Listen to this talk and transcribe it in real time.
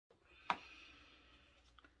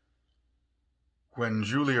When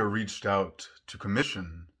Julia reached out to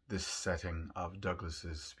commission this setting of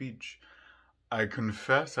Douglas's speech, I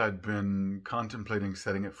confess I'd been contemplating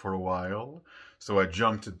setting it for a while, so I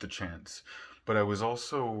jumped at the chance, but I was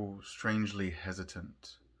also strangely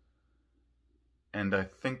hesitant. And I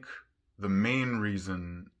think the main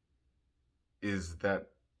reason is that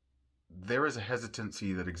there is a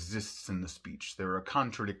hesitancy that exists in the speech. There are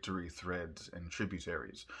contradictory threads and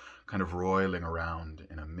tributaries kind of roiling around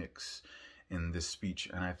in a mix in this speech,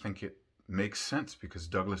 and I think it makes sense because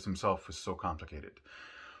Douglas himself was so complicated.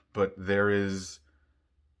 But there is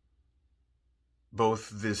both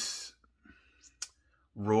this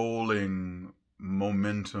rolling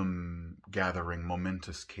momentum gathering,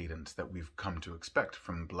 momentous cadence that we've come to expect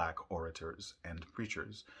from Black orators and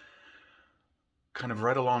preachers, kind of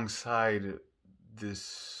right alongside this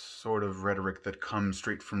sort of rhetoric that comes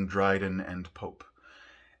straight from Dryden and Pope.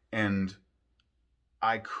 And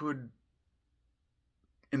I could,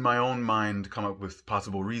 in my own mind, come up with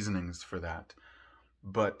possible reasonings for that,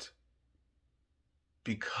 but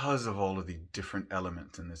because of all of the different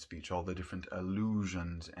elements in this speech, all the different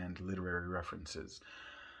allusions and literary references,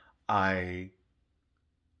 I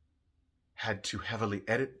had to heavily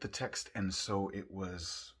edit the text, and so it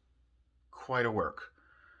was quite a work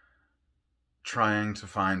trying to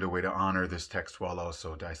find a way to honor this text while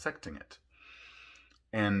also dissecting it.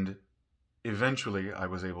 And eventually I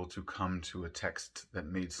was able to come to a text that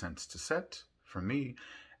made sense to set for me,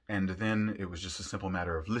 and then it was just a simple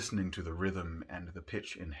matter of listening to the rhythm and the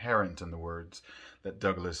pitch inherent in the words that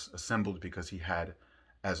Douglas assembled, because he had,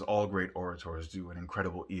 as all great orators do, an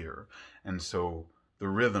incredible ear. And so the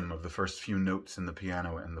rhythm of the first few notes in the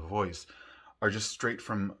piano and the voice are just straight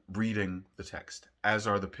from reading the text, as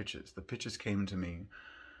are the pitches. The pitches came to me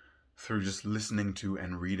through just listening to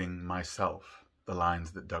and reading myself the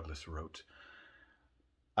lines that Douglas wrote.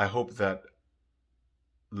 I hope that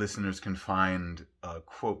listeners can find a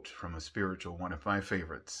quote from a spiritual, one of my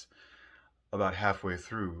favorites, about halfway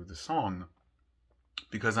through the song.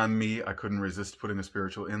 Because I'm me, I couldn't resist putting a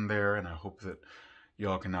spiritual in there, and I hope that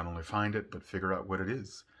y'all can not only find it, but figure out what it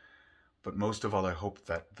is. But most of all, I hope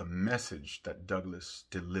that the message that Douglas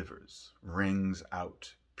delivers rings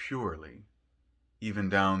out purely, even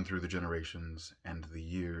down through the generations and the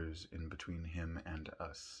years in between him and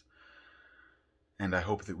us. And I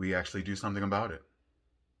hope that we actually do something about it.